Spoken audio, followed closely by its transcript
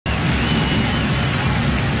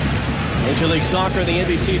Major League Soccer, the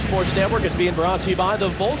NBC Sports Network, is being brought to you by the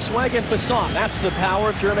Volkswagen Passat. That's the power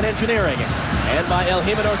of German engineering. And by El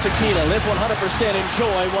Jimador Tequila. Live 100%,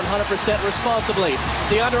 enjoy 100% responsibly.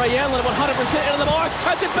 DeAndre Yedlin 100% into the box,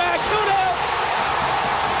 cuts it back, 2-0!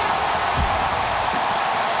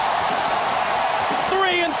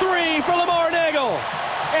 3-3 for Lamar Neagle.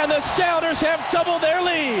 And the Sounders have doubled their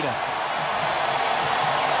lead.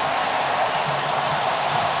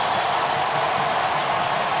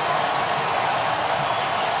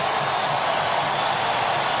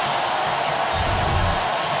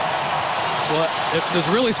 Well, this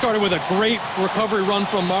really started with a great recovery run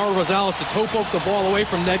from Mauro Rosales to toe poke the ball away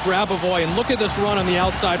from Ned Grabavoy. And look at this run on the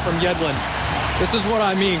outside from Yedlin. This is what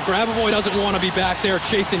I mean. Grabavoy doesn't want to be back there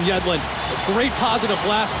chasing Yedlin. A great positive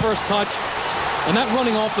blast first touch. And that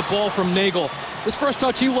running off the ball from Neagle. This first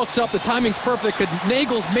touch, he looks up. The timing's perfect.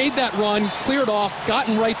 Nagle's made that run, cleared off,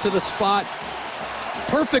 gotten right to the spot.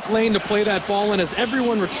 Perfect lane to play that ball in as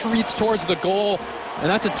everyone retreats towards the goal. And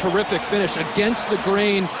that's a terrific finish against the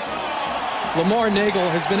grain. Lamar Neagle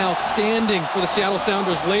has been outstanding for the Seattle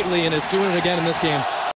Sounders lately and is doing it again in this game.